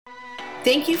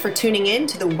Thank you for tuning in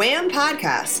to the WHAM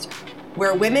podcast,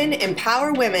 where women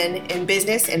empower women in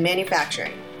business and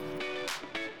manufacturing.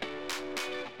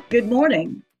 Good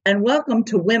morning, and welcome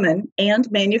to Women and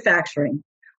Manufacturing.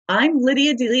 I'm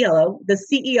Lydia DiLiello, the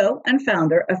CEO and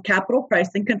founder of Capital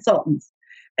Pricing Consultants,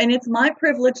 and it's my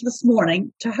privilege this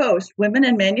morning to host Women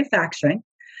in Manufacturing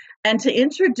and to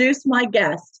introduce my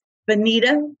guest,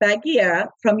 Benita Bagiera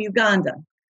from Uganda.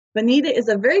 Benita is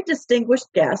a very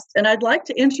distinguished guest, and I'd like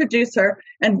to introduce her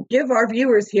and give our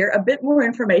viewers here a bit more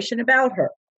information about her.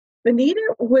 Benita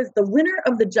was the winner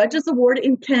of the Judges Award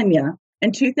in Kenya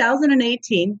in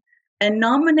 2018 and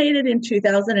nominated in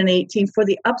 2018 for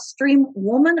the Upstream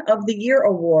Woman of the Year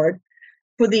Award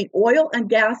for the Oil and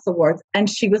Gas Awards, and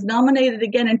she was nominated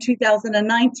again in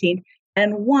 2019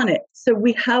 and won it. So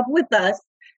we have with us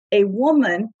a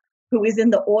woman who is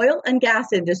in the oil and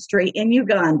gas industry in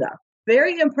Uganda.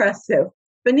 Very impressive.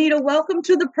 Benita, welcome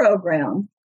to the program.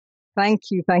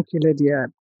 Thank you, Lydia.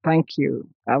 Thank you.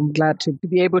 I'm glad to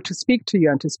be able to speak to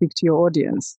you and to speak to your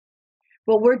audience.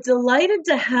 Well, we're delighted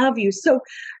to have you. So,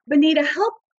 Benita,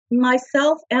 help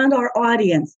myself and our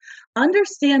audience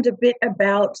understand a bit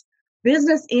about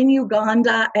business in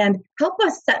Uganda and help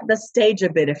us set the stage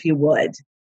a bit, if you would.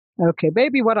 Okay,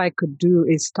 maybe what I could do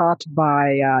is start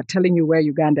by telling you where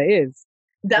Uganda is.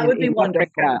 That would be wonderful.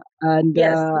 Africa, and,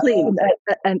 yes, please.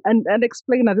 And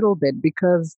explain a little bit,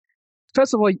 because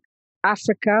first of all,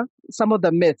 Africa, some of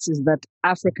the myths is that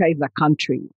Africa is a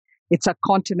country. It's a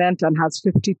continent and has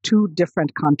 52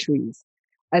 different countries.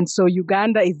 And so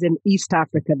Uganda is in East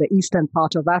Africa, the eastern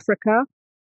part of Africa.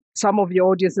 Some of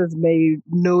your audiences may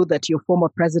know that your former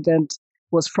president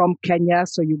was from Kenya.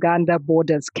 So Uganda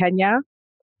borders Kenya,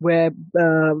 where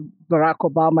Barack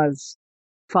Obama's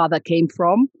father came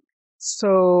from.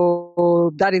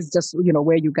 So that is just,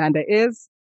 where Uganda is.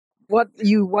 What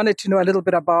you wanted to know a little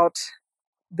bit about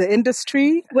the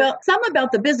industry? Well, some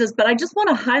about the business, but I just want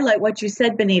to highlight what you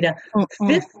said, Benita.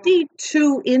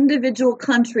 52 individual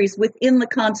countries within the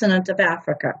continent of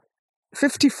Africa.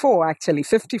 54, actually.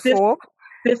 54.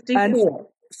 54. And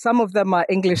some of them are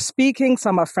English speaking,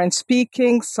 some are French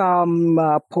speaking, some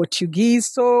Portuguese.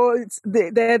 So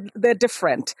they're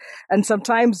different. And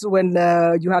sometimes when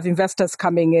you have investors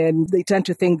coming in, they tend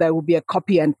to think there will be a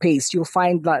copy and paste. You'll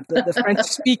find that the French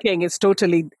speaking is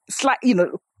totally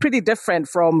pretty different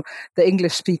from the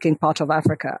English speaking part of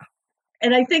Africa.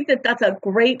 And I think that that's a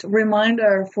great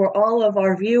reminder for all of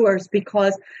our viewers,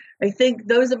 because I think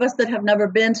those of us that have never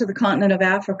been to the continent of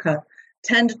Africa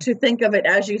tend to think of it,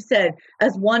 as you said,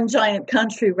 as one giant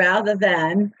country rather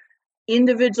than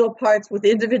individual parts with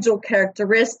individual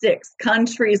characteristics,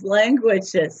 countries,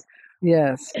 languages.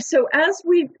 Yes. So as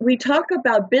we talk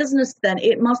about business, then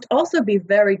it must also be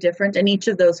very different in each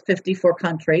of those 54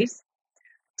 countries.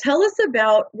 Tell us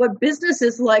about what business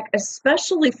is like,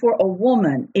 especially for a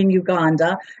woman in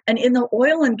Uganda and in the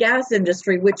oil and gas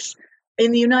industry, which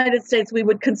in the United States we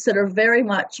would consider very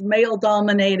much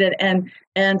male-dominated and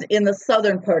in the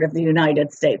southern part of the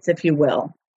United States, if you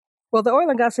will. Well, the oil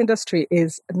and gas industry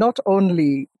is not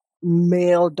only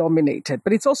male-dominated,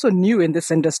 but it's also new in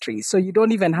this industry. So you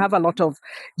don't even have a lot of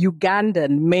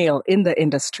Ugandan male in the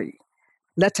industry,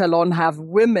 let alone have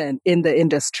women in the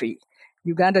industry.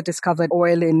 Uganda discovered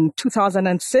oil in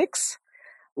 2006.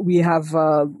 We have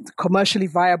commercially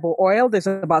viable oil. There's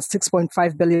about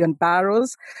 6.5 billion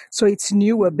barrels. So it's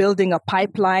new. We're building a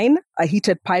pipeline, a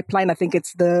heated pipeline. I think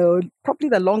it's probably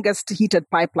the longest heated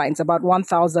pipeline. It's about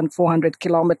 1,400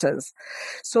 kilometers.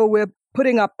 So we're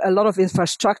putting up a lot of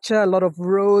infrastructure, a lot of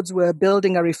roads. We're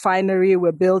building a refinery.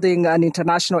 We're building an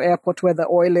international airport where the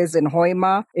oil is in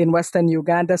Hoima in Western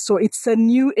Uganda. So it's a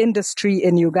new industry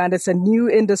in Uganda. It's a new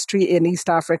industry in East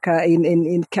Africa,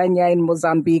 in Kenya, in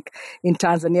Mozambique, in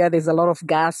Tanzania. There's a lot of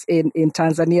gas in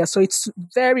Tanzania. So it's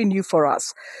very new for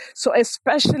us. So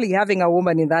especially having a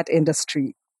woman in that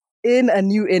industry, in a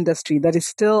new industry that is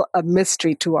still a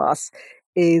mystery to us,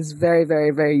 is very,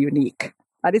 very, very unique.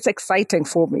 And it's exciting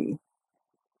for me.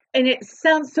 And it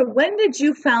sounds, so when did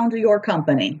you found your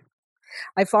company?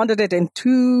 I founded it in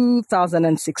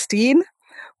 2016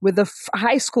 with a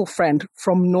high school friend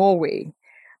from Norway,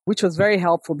 which was very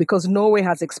helpful because Norway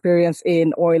has experience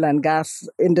in oil and gas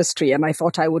industry. And I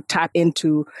thought I would tap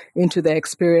into their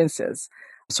experiences.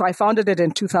 So I founded it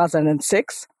in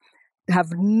 2006.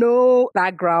 Have no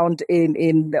background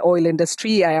in the oil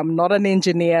industry. I am not an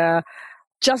engineer.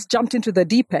 Just jumped into the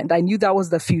deep end. I knew that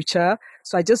was the future.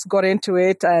 So I just got into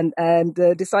it and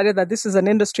decided that this is an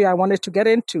industry I wanted to get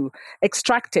into.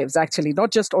 Extractives, actually, not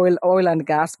just oil and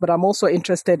gas, but I'm also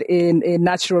interested in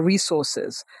natural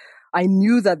resources. I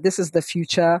knew that this is the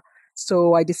future.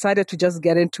 So I decided to just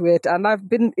get into it. And I've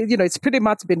been, it's pretty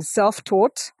much been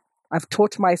self-taught. I've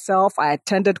taught myself. I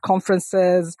attended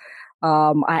conferences.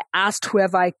 I asked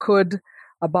whoever I could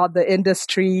about the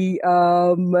industry.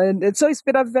 And so it's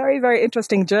been a very, very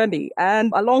interesting journey.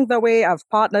 And along the way, I've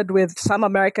partnered with some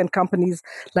American companies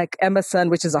like Emerson,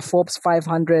 which is a Forbes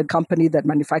 500 company that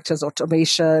manufactures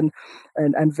automation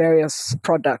and various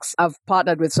products. I've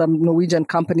partnered with some Norwegian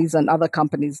companies and other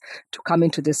companies to come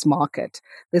into this market.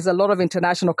 There's a lot of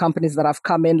international companies that have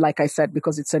come in, like I said,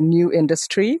 because it's a new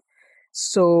industry.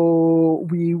 So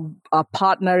we are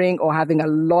partnering or having a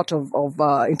lot of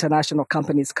international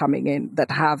companies coming in that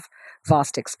have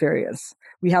vast experience.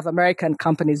 We have American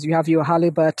companies. You have your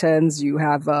Halliburtons. You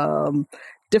have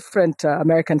different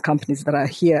American companies that are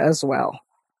here as well.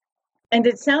 And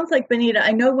it sounds like, Benita,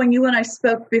 I know when you and I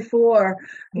spoke before,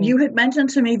 you had mentioned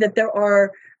to me that there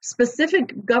are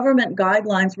specific government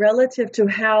guidelines relative to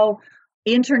how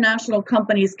international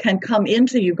companies can come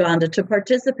into Uganda to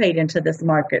participate into this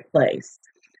marketplace.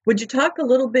 Would you talk a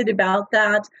little bit about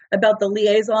that, about the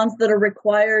liaisons that are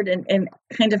required and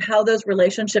kind of how those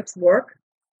relationships work?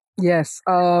 Yes.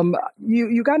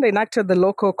 Uganda enacted the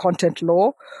local content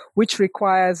law, which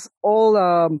requires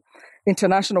all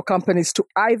international companies to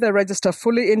either register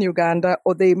fully in Uganda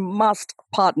or they must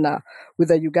partner with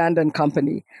a Ugandan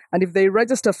company. And if they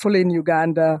register fully in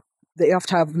Uganda, they have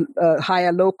to have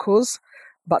hire locals,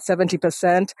 about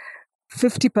 70%.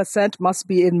 50% must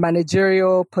be in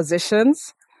managerial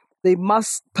positions. They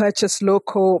must purchase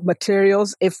local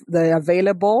materials if they're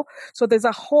available. So there's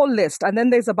a whole list. And then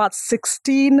there's about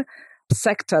 16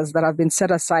 sectors that have been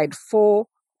set aside for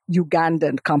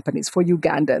Ugandan companies, for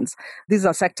Ugandans. These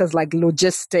are sectors like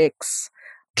logistics,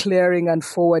 clearing and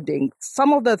forwarding.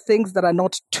 Some of the things that are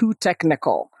not too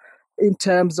technical in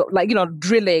terms of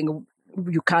drilling,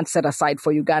 you can't set aside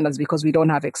for Ugandans because we don't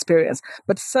have experience.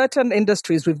 But certain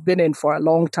industries we've been in for a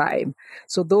long time.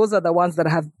 So those are the ones that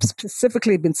have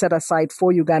specifically been set aside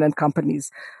for Ugandan companies.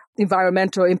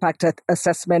 Environmental impact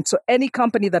assessment. So any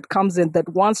company that comes in that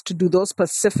wants to do those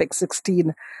specific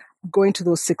 16, going to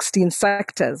those 16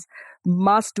 sectors,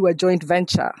 must do a joint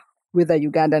venture with a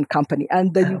Ugandan company.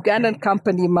 And the Ugandan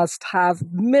company must have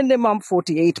minimum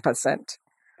 48%.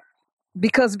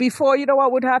 Because before,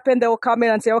 what would happen? They will come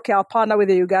in and say, okay, I'll partner with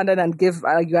a Ugandan and give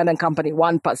a Ugandan company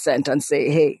 1% and say,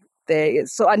 hey, there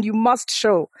is. So, and you must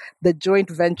show the joint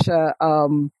venture,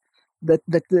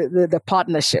 the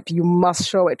partnership. You must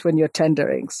show it when you're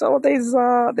tendering. So there's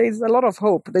a lot of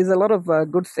hope. There's a lot of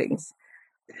good things.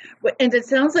 And it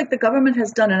sounds like the government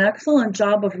has done an excellent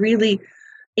job of really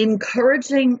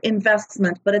encouraging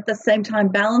investment, but at the same time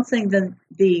balancing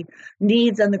the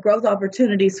needs and the growth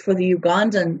opportunities for the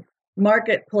Ugandan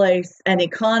marketplace and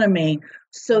economy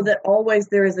so that always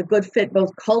there is a good fit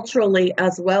both culturally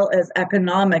as well as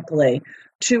economically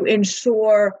to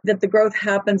ensure that the growth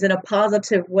happens in a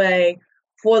positive way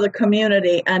for the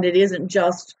community and it isn't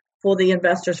just for the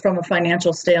investors from a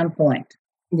financial standpoint.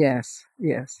 Yes,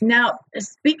 yes. Now,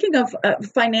 speaking of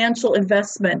financial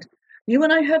investment, you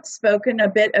and I had spoken a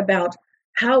bit about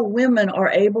how women are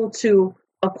able to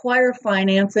acquire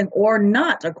financing or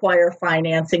not acquire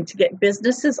financing to get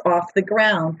businesses off the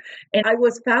ground. And I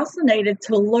was fascinated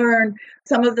to learn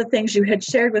some of the things you had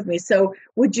shared with me. So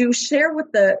would you share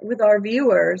with our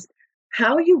viewers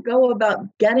how you go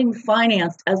about getting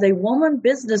financed as a woman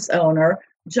business owner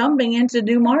jumping into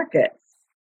new markets?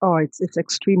 Oh, it's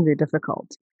extremely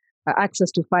difficult.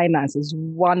 Access to finance is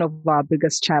one of our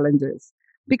biggest challenges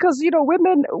because,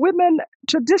 women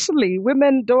traditionally,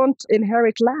 women don't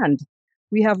inherit land.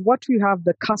 We have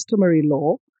the customary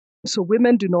law. So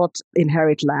women do not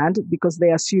inherit land because they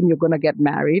assume you're going to get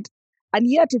married. And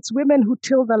yet it's women who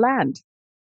till the land.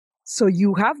 So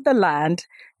you have the land,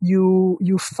 you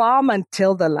farm and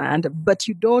till the land, but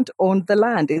you don't own the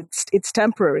land. It's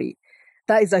temporary.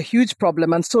 That is a huge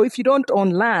problem. And so if you don't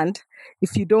own land,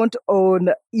 if you don't own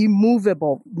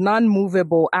immovable,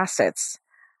 non-movable assets,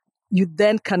 you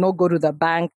then cannot go to the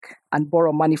bank and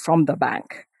borrow money from the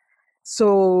bank.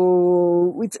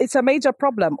 So it's a major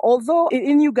problem. Although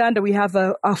in Uganda, we have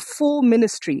a full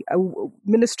ministry, a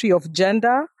ministry of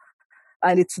gender,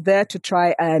 and it's there to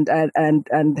try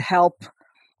and help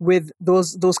with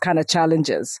those kind of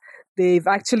challenges. They've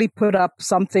actually put up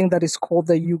something that is called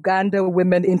the Uganda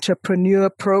Women Entrepreneur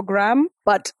Program,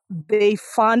 but they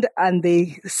fund and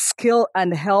they skill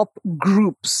and help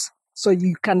groups. So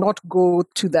you cannot go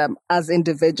to them as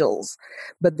individuals,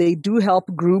 but they do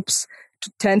help groups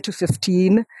 10 to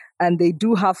 15, and they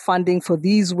do have funding for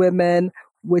these women,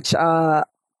 which are,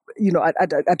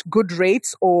 at good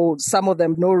rates, or some of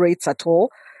them no rates at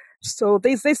all. So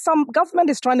there's some government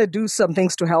is trying to do some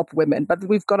things to help women, but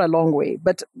we've got a long way.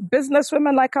 But business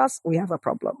women like us, we have a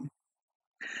problem.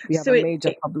 We have So a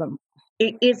major problem.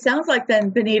 it sounds like then,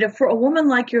 Benita, for a woman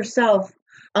like yourself,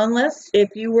 unless if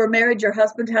you were married, your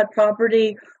husband had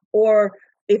property, or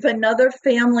if another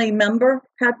family member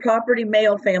had property,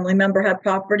 male family member had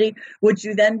property, would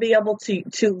you then be able to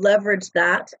leverage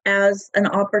that as an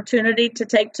opportunity to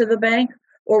take to the bank?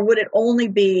 Or would it only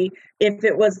be if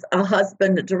it was a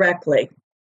husband directly?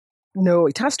 No,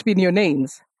 it has to be in your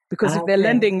names, because if they're Okay.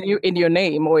 lending you in your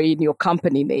name or in your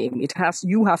company name,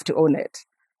 you have to own it.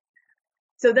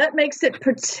 So that makes it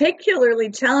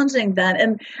particularly challenging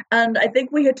then. And I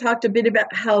think we had talked a bit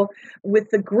about how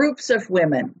with the groups of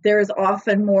women, there is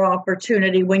often more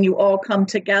opportunity when you all come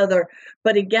together.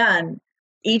 But again,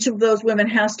 each of those women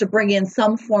has to bring in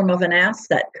some form of an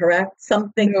asset, correct?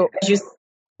 Something, No.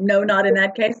 no, not in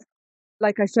that case.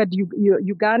 Like I said,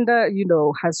 Uganda,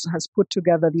 has put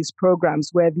together these programs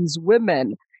where these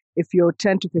women, if you're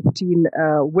 10 to 15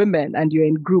 women and you're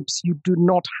in groups, you do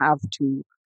not have to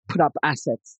put up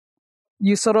assets.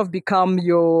 You sort of become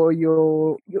your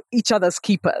each other's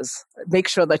keepers. Make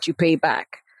sure that you pay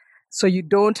back. So you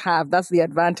don't have, that's the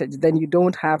advantage. Then you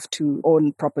don't have to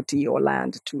own property or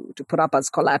land to put up as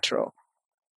collateral.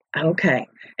 Okay.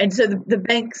 And so the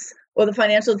banks or the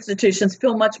financial institutions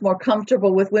feel much more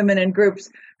comfortable with women in groups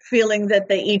feeling that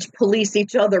they each police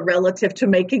each other relative to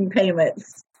making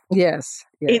payments. Yes.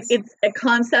 It's a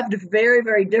concept very,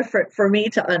 very different for me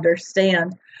to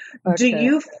understand. Okay. Do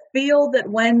you feel that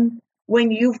when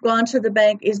you've gone to the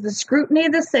bank, is the scrutiny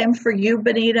the same for you,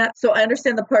 Benita? So I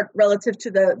understand the part relative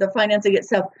to the financing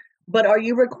itself, but are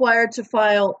you required to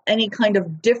file any kind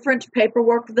of different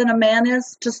paperwork than a man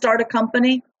is to start a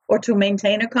company or to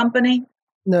maintain a company?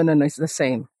 No, it's the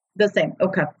same. The same,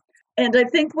 okay. And I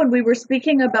think when we were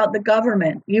speaking about the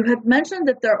government, you had mentioned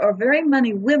that there are very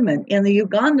many women in the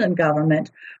Ugandan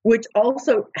government, which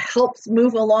also helps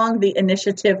move along the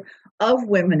initiative of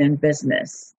women in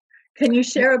business. Can you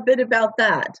share a bit about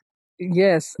that?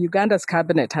 Yes, Uganda's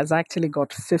cabinet has actually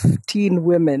got 15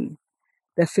 women.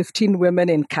 There are 15 women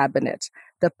in cabinet.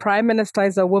 The prime minister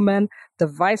is a woman, the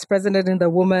vice president is a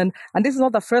woman. And this is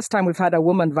not the first time we've had a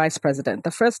woman vice president.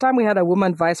 The first time we had a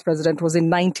woman vice president was in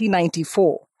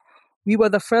 1994. We were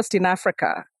the first in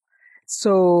Africa.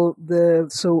 So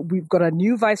we've got a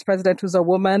new vice president who's a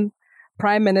woman,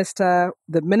 prime minister,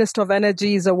 the minister of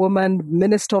energy is a woman,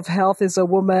 minister of health is a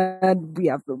woman, we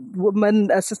have a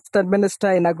woman assistant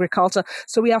minister in agriculture.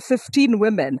 So we have 15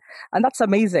 women, and that's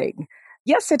amazing.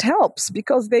 Yes, it helps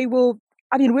because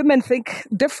women think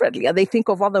differently and they think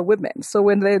of other women. So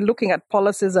when they're looking at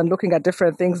policies and looking at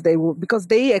different things, because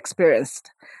they've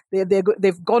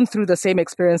gone through the same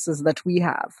experiences that we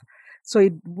have. So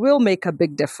it will make a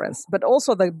big difference. But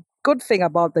also the good thing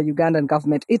about the Ugandan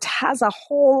government, it has a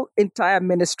whole entire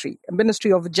ministry, a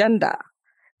ministry of gender,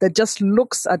 that just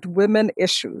looks at women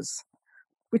issues,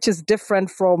 which is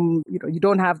different from, you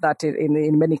don't have that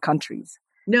in many countries.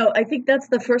 No, I think that's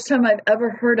the first time I've ever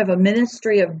heard of a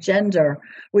ministry of gender,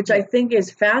 which I think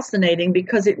is fascinating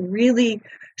because it really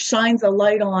shines a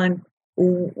light on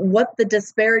what the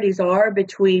disparities are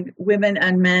between women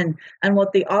and men and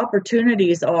what the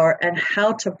opportunities are and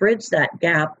how to bridge that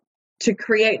gap to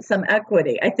create some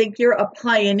equity. I think you're a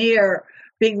pioneer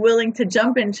being willing to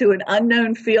jump into an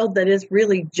unknown field that is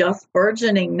really just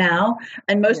burgeoning now,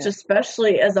 and most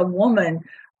especially as a woman.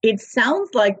 It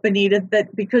sounds like, Benita,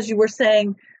 that because you were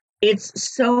saying it's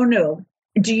so new,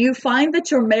 do you find that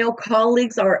your male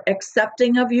colleagues are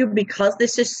accepting of you because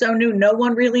this is so new? No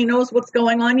one really knows what's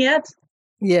going on yet?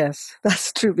 Yes,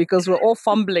 that's true, because we're all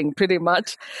fumbling pretty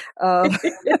much.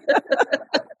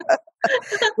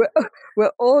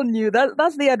 We're all new.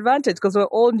 That's the advantage, because we're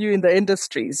all new in the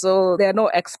industry. So there are no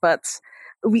experts.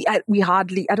 I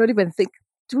don't even think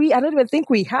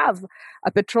we have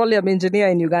a petroleum engineer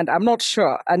in Uganda. I'm not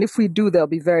sure. And if we do, there'll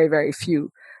be very, very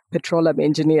few petroleum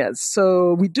engineers.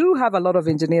 So we do have a lot of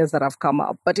engineers that have come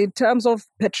up. But in terms of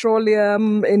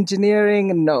petroleum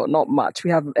engineering, no, not much.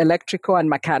 We have electrical and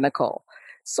mechanical.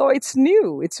 So it's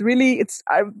new. It's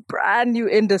a brand new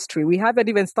industry. We haven't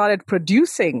even started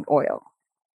producing oil.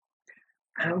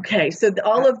 Okay, so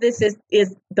all of this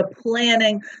is the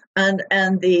planning and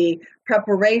the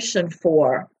preparation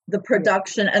for the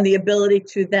production and the ability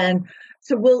to then.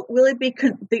 So will it be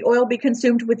the oil be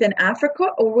consumed within Africa,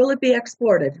 or will it be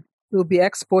exported? It will be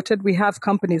exported. We have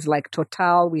companies like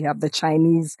Total, we have the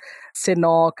Chinese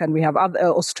CNOOC, and we have other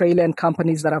Australian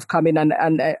companies that have come in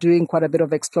and doing quite a bit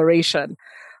of exploration.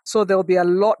 So there'll be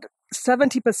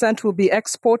 70% will be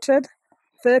exported,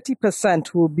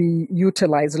 30% will be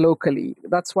utilized locally.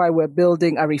 That's why we're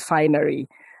building a refinery.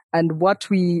 And what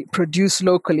we produce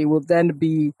locally will then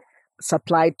be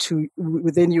supplied to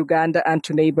within Uganda and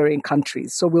to neighboring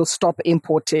countries. So we'll stop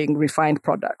importing refined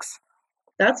products.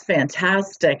 That's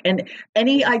fantastic. And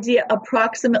any idea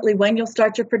approximately when you'll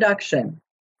start your production?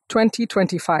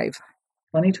 2025.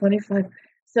 2025.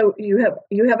 So you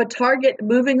have a target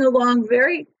moving along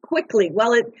very quickly.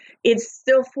 Well, it's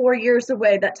still 4 years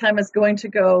away. That time is going to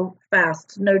go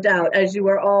fast, no doubt, as you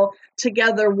are all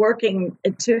together working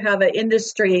to have an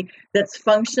industry that's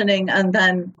functioning and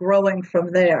then growing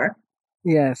from there.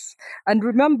 Yes. And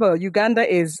remember, Uganda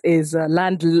is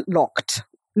landlocked.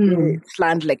 It's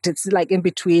landlocked. It's like in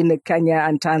between Kenya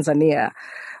and Tanzania.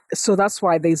 So that's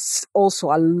why there's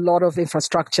also a lot of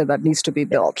infrastructure that needs to be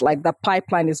built. Like the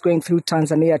pipeline is going through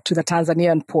Tanzania to the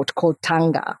Tanzanian port called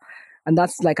Tanga. And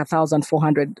that's like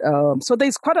 1,400. So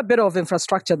there's quite a bit of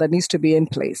infrastructure that needs to be in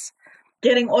place.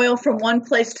 Getting oil from one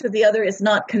place to the other is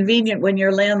not convenient when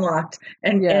you're landlocked.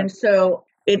 And so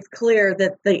it's clear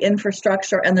that the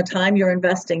infrastructure and the time you're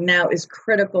investing now is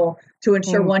critical to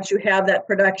ensure once you have that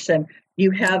production,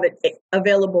 you have it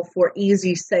available for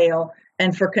easy sale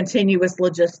and for continuous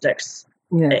logistics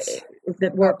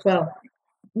that work well.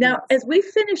 Now, as we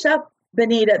finish up,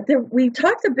 Benita, we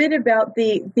talked a bit about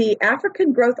the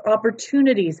African Growth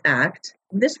Opportunities Act.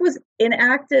 This was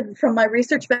enacted from my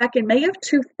research back in May of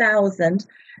 2000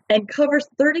 and covers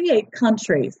 38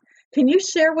 countries. Can you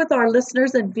share with our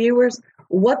listeners and viewers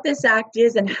what this act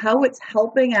is and how it's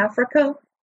helping Africa?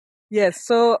 Yes,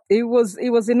 so it was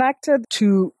enacted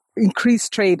to increase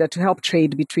trade, to help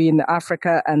trade between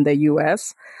Africa and the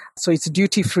US. So it's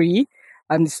duty free,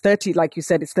 and it's 30, like you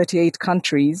said, it's 38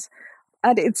 countries,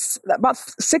 and it's about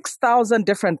 6,000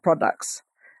 different products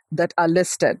that are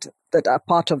listed that are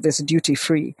part of this duty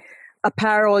free.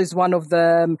 Apparel is one of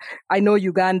them. I know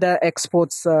Uganda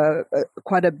exports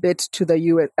quite a bit to the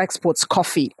US, exports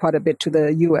coffee quite a bit to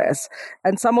the US.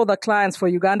 And some of the clients for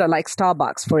Uganda, like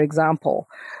Starbucks, for example,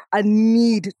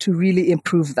 need to really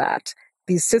improve that.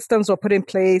 These systems were put in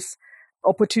place,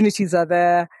 opportunities are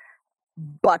there,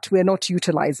 but we're not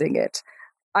utilizing it.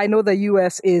 I know the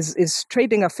US is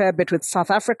trading a fair bit with South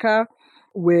Africa,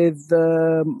 with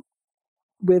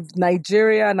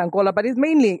Nigeria and Angola, but it's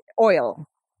mainly oil.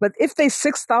 But if there's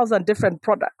 6,000 different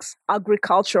products,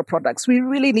 agricultural products, we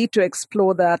really need to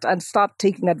explore that and start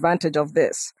taking advantage of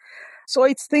this. So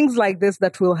it's things like this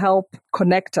that will help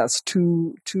connect us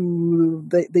to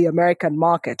the American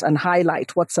market and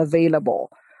highlight what's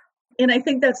available. And I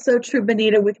think that's so true,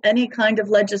 Benita, with any kind of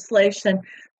legislation.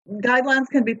 Guidelines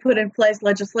can be put in place,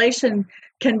 legislation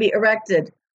can be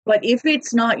erected, but if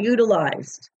it's not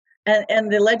utilized,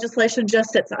 and the legislation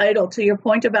just sits idle, to your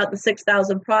point about the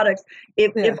 6,000 products,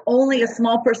 if only a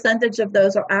small percentage of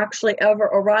those are actually ever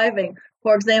arriving,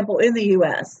 for example, in the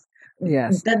U.S.,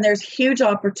 then there's huge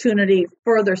opportunity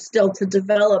further still to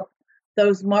develop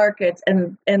those markets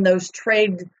and those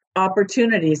trade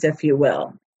opportunities, if you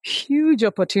will. Huge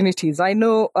opportunities. I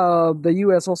know the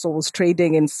U.S. also was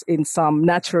trading in some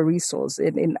natural resource,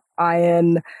 in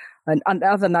iron, and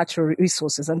other natural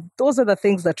resources. And those are the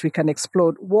things that we can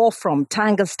explore. Wolfram,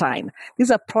 tungsten,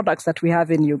 these are products that we have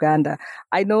in Uganda.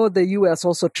 I know the US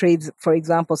also trades, for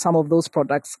example, some of those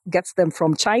products, gets them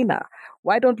from China.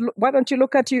 Why don't you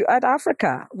look at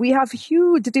Africa? We have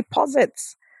huge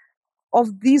deposits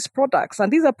of these products.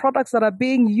 And these are products that are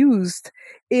being used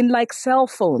in like cell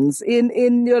phones,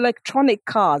 in electronic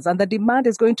cars. And the demand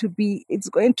is going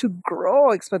to grow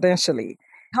exponentially.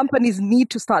 Companies need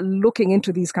to start looking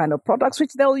into these kind of products,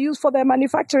 which they'll use for their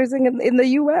manufacturing in the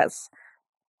U.S.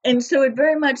 And so it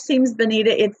very much seems,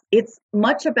 Benita, it's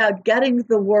much about getting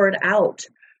the word out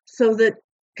so that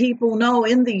people know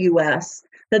in the U.S.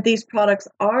 that these products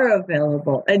are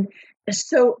available. And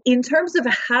so in terms of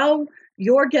how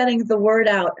you're getting the word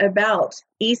out about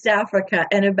East Africa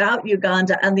and about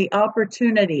Uganda and the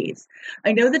opportunities,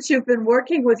 I know that you've been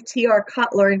working with T.R.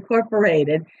 Cutler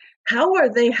Incorporated. How are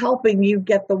they helping you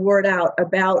get the word out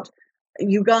about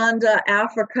Uganda,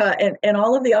 Africa, and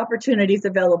all of the opportunities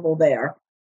available there?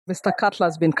 Mr. Cutler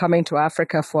has been coming to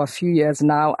Africa for a few years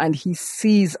now, and he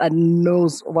sees and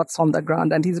knows what's on the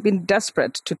ground, and he's been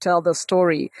desperate to tell the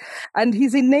story. And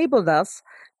he's enabled us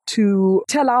to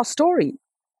tell our story,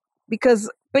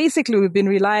 because basically we've been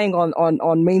relying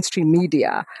on mainstream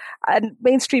media, and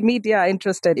mainstream media are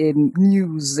interested in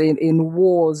news, in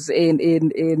wars,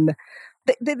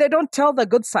 They don't tell the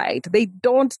good side. They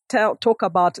don't talk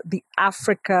about the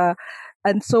Africa.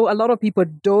 And so a lot of people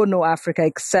don't know Africa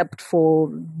except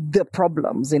for the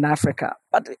problems in Africa.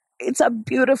 But it's a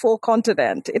beautiful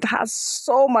continent. It has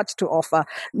so much to offer,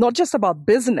 not just about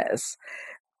business.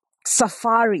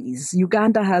 safaris.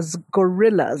 Uganda has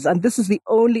gorillas, and this is the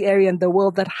only area in the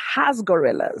world that has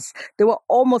gorillas. They were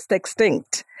almost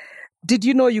extinct. Did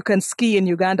you know you can ski in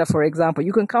Uganda, for example?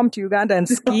 You can come to Uganda and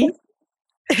ski. No,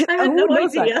 I had no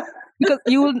idea. That? Because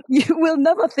you will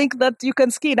never think that you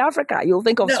can ski in Africa. You'll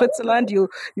think of Switzerland, you'll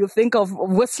think of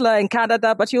Whistler in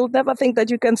Canada, but you'll never think that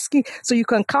you can ski. So you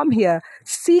can come here,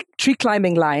 see tree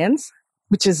climbing lions,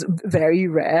 which is very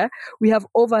rare. We have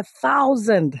over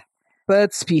 1,000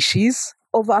 bird species,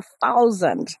 over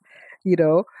 1,000,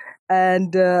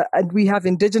 and we have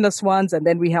indigenous ones, and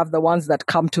then we have the ones that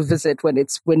come to visit when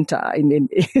it's winter in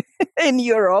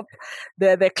Europe.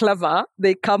 They're clever.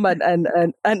 They come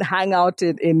and hang out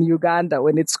in Uganda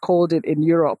when it's cold in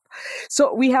Europe.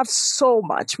 So we have so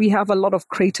much. We have a lot of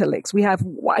crater lakes. We have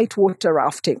whitewater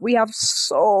rafting. We have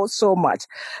so much.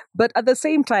 But at the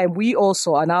same time, we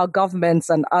also, and our governments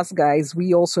and us guys,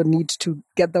 we also need to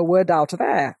get the word out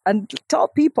there and tell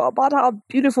people about how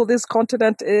beautiful this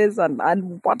continent is and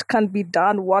what can be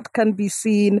done, what can be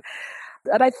seen.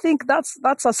 And I think that's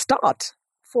a start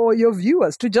for your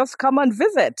viewers to just come and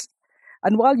visit.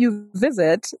 And while you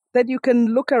visit, then you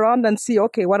can look around and see,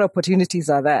 okay, what opportunities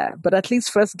are there? But at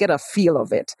least first get a feel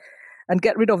of it and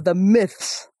get rid of the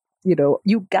myths.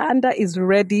 Uganda is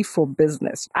ready for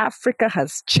business. Africa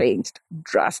has changed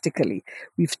drastically.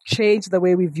 We've changed the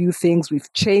way we view things.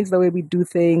 We've changed the way we do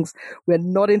things. We're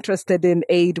not interested in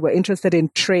aid. We're interested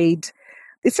in trade.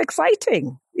 It's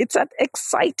exciting. It's an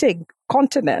exciting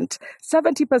continent.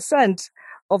 70%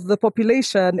 of the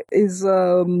population is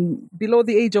below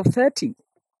the age of 30.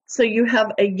 So you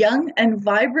have a young and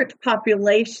vibrant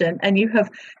population, and you have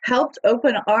helped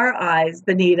open our eyes,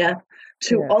 Benita,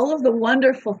 to all of the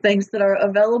wonderful things that are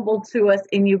available to us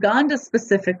in Uganda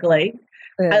specifically,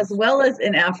 as well as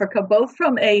in Africa, both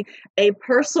from a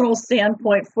personal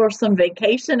standpoint for some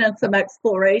vacation and some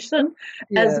exploration,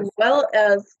 as well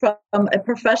as from a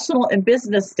professional and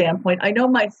business standpoint. I know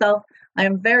myself, I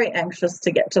am very anxious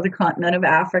to get to the continent of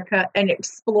Africa and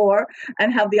explore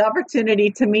and have the opportunity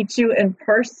to meet you in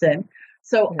person.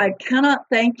 So I cannot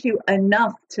thank you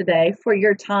enough today for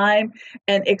your time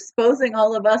and exposing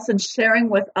all of us and sharing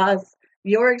with us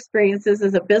your experiences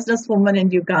as a businesswoman in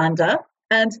Uganda.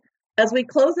 And as we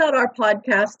close out our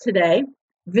podcast today,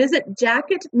 visit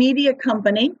Jacket Media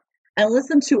Company and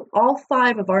listen to all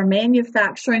 5 of our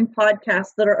manufacturing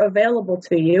podcasts that are available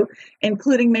to you,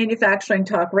 including Manufacturing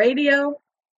Talk Radio,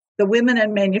 the Women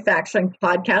in Manufacturing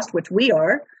podcast, which we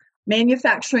are,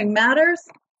 Manufacturing Matters,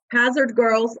 Hazard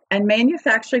Girls, and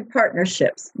Manufacturing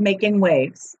Partnerships, Making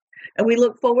Waves. And we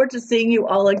look forward to seeing you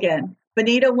all again.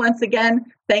 Benita, once again,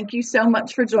 thank you so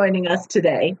much for joining us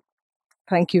today.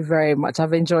 Thank you very much.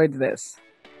 I've enjoyed this.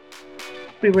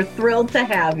 We were thrilled to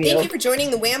have you. Thank you for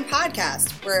joining the WHAM podcast,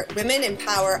 where women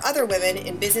empower other women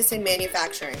in business and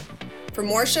manufacturing. For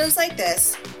more shows like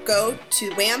this, go to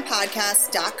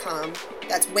whampodcast.com.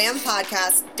 That's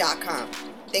whampodcast.com.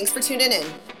 Thanks for tuning in.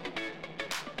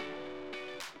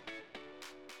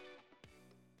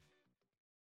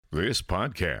 This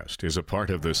podcast is a part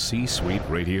of the C-Suite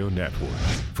Radio Network.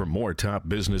 For more top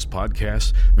business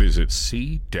podcasts, visit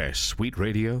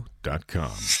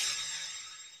c-suiteradio.com.